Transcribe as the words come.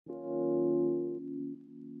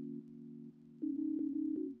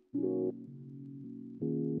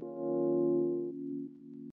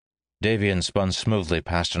Davian spun smoothly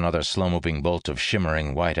past another slow-moving bolt of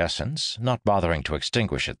shimmering white essence, not bothering to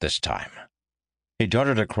extinguish it this time. He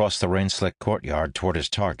darted across the rain-slick courtyard toward his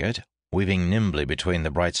target, weaving nimbly between the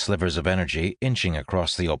bright slivers of energy inching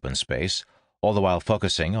across the open space, all the while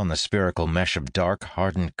focusing on the spherical mesh of dark,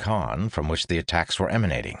 hardened con from which the attacks were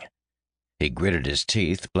emanating. He gritted his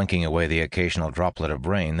teeth, blinking away the occasional droplet of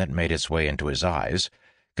rain that made its way into his eyes,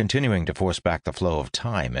 continuing to force back the flow of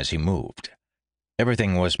time as he moved.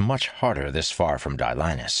 Everything was much harder this far from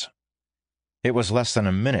Lyth. It was less than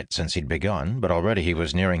a minute since he'd begun, but already he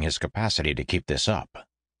was nearing his capacity to keep this up.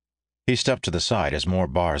 He stepped to the side as more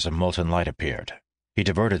bars of molten light appeared. He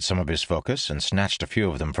diverted some of his focus and snatched a few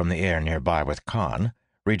of them from the air nearby with con,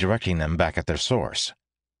 redirecting them back at their source.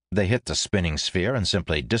 They hit the spinning sphere and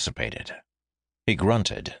simply dissipated. He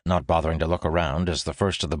grunted, not bothering to look around as the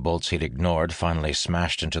first of the bolts he'd ignored finally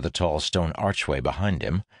smashed into the tall stone archway behind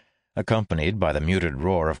him, accompanied by the muted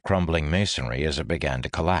roar of crumbling masonry as it began to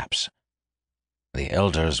collapse. The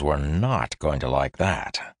elders were not going to like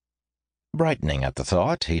that. Brightening at the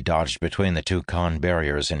thought, he dodged between the two con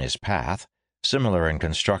barriers in his path, similar in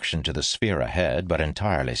construction to the sphere ahead but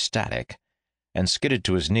entirely static, and skidded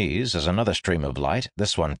to his knees as another stream of light,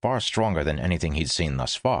 this one far stronger than anything he'd seen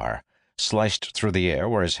thus far, sliced through the air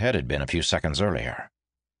where his head had been a few seconds earlier.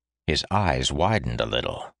 His eyes widened a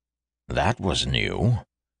little. That was new.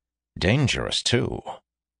 Dangerous, too.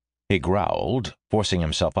 He growled, forcing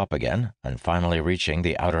himself up again, and finally reaching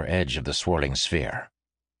the outer edge of the swirling sphere.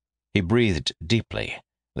 He breathed deeply,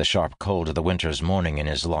 the sharp cold of the winter's morning in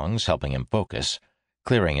his lungs helping him focus,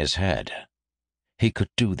 clearing his head. He could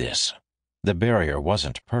do this. The barrier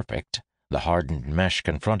wasn't perfect. The hardened mesh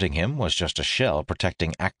confronting him was just a shell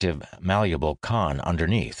protecting active, malleable con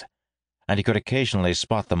underneath, and he could occasionally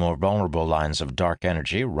spot the more vulnerable lines of dark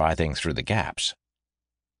energy writhing through the gaps.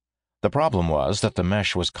 The problem was that the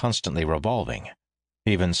mesh was constantly revolving.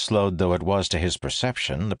 Even slowed though it was to his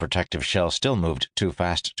perception, the protective shell still moved too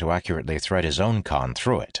fast to accurately thread his own con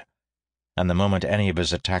through it. And the moment any of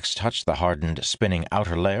his attacks touched the hardened, spinning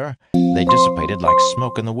outer layer, they dissipated like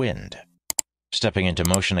smoke in the wind. Stepping into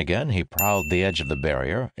motion again, he prowled the edge of the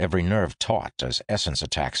barrier, every nerve taut as essence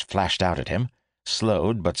attacks flashed out at him,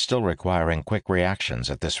 slowed but still requiring quick reactions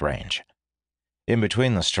at this range. In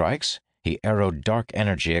between the strikes, he arrowed dark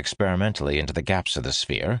energy experimentally into the gaps of the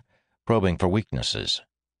sphere, probing for weaknesses.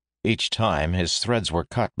 Each time, his threads were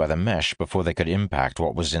cut by the mesh before they could impact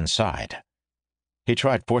what was inside. He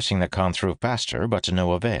tried forcing the con through faster, but to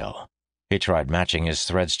no avail. He tried matching his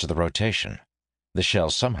threads to the rotation. The shell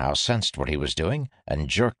somehow sensed what he was doing and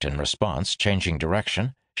jerked in response, changing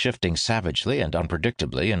direction, shifting savagely and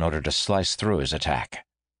unpredictably in order to slice through his attack.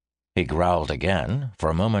 He growled again, for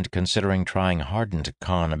a moment considering trying hardened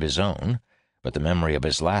con of his own, but the memory of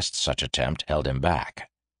his last such attempt held him back.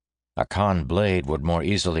 A con blade would more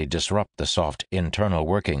easily disrupt the soft internal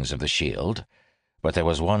workings of the shield, but there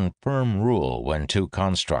was one firm rule when two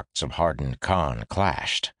constructs of hardened con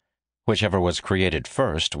clashed. Whichever was created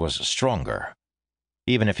first was stronger.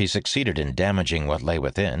 Even if he succeeded in damaging what lay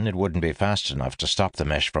within, it wouldn't be fast enough to stop the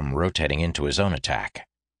mesh from rotating into his own attack.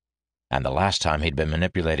 And the last time he'd been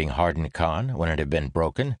manipulating hardened con, when it had been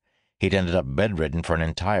broken, he'd ended up bedridden for an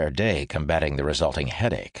entire day combating the resulting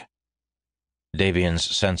headache. Davian's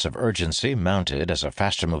sense of urgency mounted as a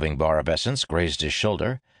faster-moving bar of essence grazed his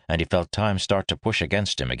shoulder, and he felt time start to push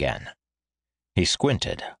against him again. He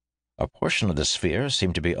squinted. A portion of the sphere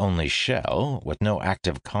seemed to be only shell, with no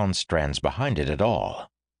active con strands behind it at all.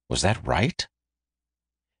 Was that right?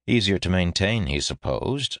 Easier to maintain, he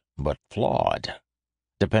supposed, but flawed.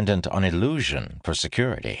 Dependent on illusion for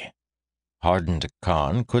security. Hardened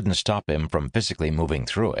con couldn't stop him from physically moving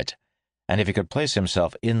through it, and if he could place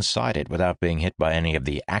himself inside it without being hit by any of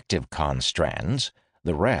the active con strands,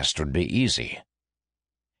 the rest would be easy.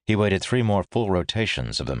 He waited 3 more full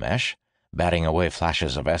rotations of the mesh, batting away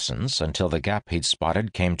flashes of essence until the gap he'd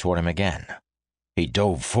spotted came toward him again. He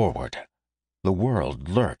dove forward. The world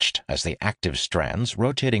lurched as the active strands,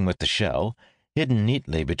 rotating with the shell, hidden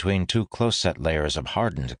neatly between 2 close-set layers of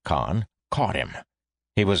hardened con, caught him.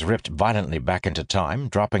 He was ripped violently back into time,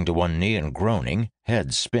 dropping to one knee and groaning,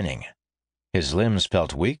 head spinning. His limbs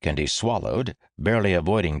felt weak and he swallowed, barely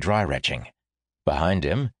avoiding dry retching. Behind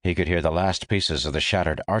him, he could hear the last pieces of the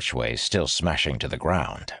shattered archway still smashing to the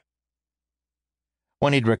ground.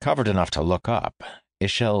 When he'd recovered enough to look up,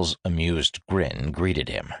 Ishel's amused grin greeted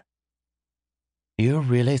him. "You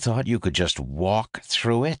really thought you could just walk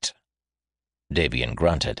through it?" Davian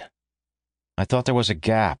grunted. "I thought there was a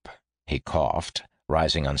gap," he coughed,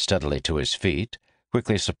 rising unsteadily to his feet,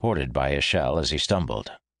 quickly supported by Ishel as he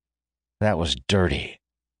stumbled. "That was dirty."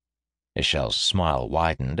 Ishel's smile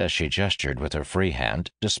widened as she gestured with her free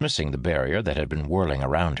hand, dismissing the barrier that had been whirling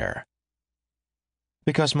around her.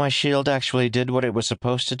 "Because my shield actually did what it was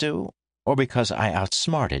supposed to do, or because I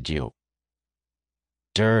outsmarted you?"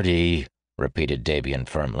 "Dirty," repeated Davian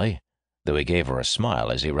firmly, though he gave her a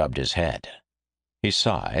smile as he rubbed his head. He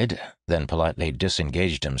sighed, then politely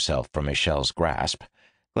disengaged himself from Ishel's grasp,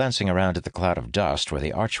 glancing around at the cloud of dust where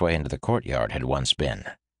the archway into the courtyard had once been.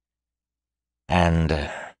 "And,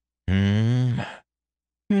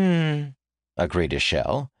 agreed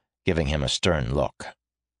Ishel, giving him a stern look.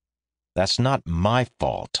 "That's not my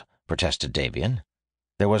fault," protested Davian.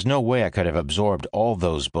 "There was no way I could have absorbed all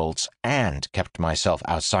those bolts and kept myself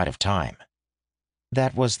outside of time."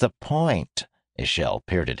 "That was the point," Ishel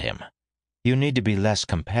peered at him. "You need to be less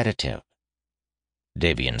competitive."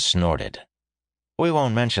 Davian snorted. "We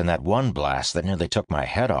won't mention that one blast that nearly took my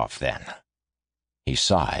head off, then." He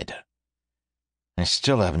sighed. "I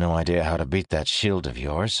still have no idea how to beat that shield of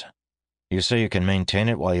yours. You say you can maintain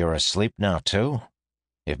it while you're asleep now, too?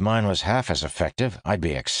 If mine was half as effective, I'd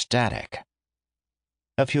be ecstatic."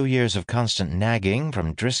 "A few years of constant nagging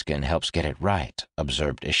from Driskin helps get it right,"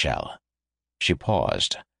 observed Ishel. She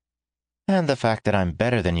paused. "And the fact that I'm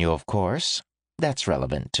better than you, of course. That's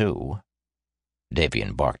relevant, too."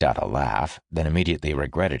 Davian barked out a laugh, then immediately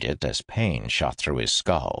regretted it as pain shot through his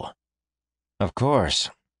skull. "Of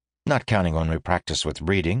course. Not counting when we practice with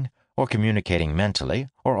reading, or communicating mentally,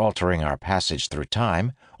 or altering our passage through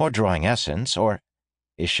time, or drawing essence, or—"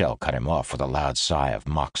 Ishel cut him off with a loud sigh of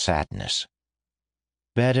mock sadness.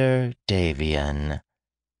 "Better, Davian.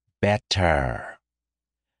 Better."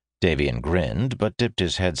 Davian grinned, but dipped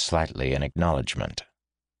his head slightly in acknowledgement.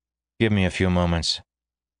 "Give me a few moments.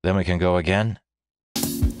 Then we can go again?"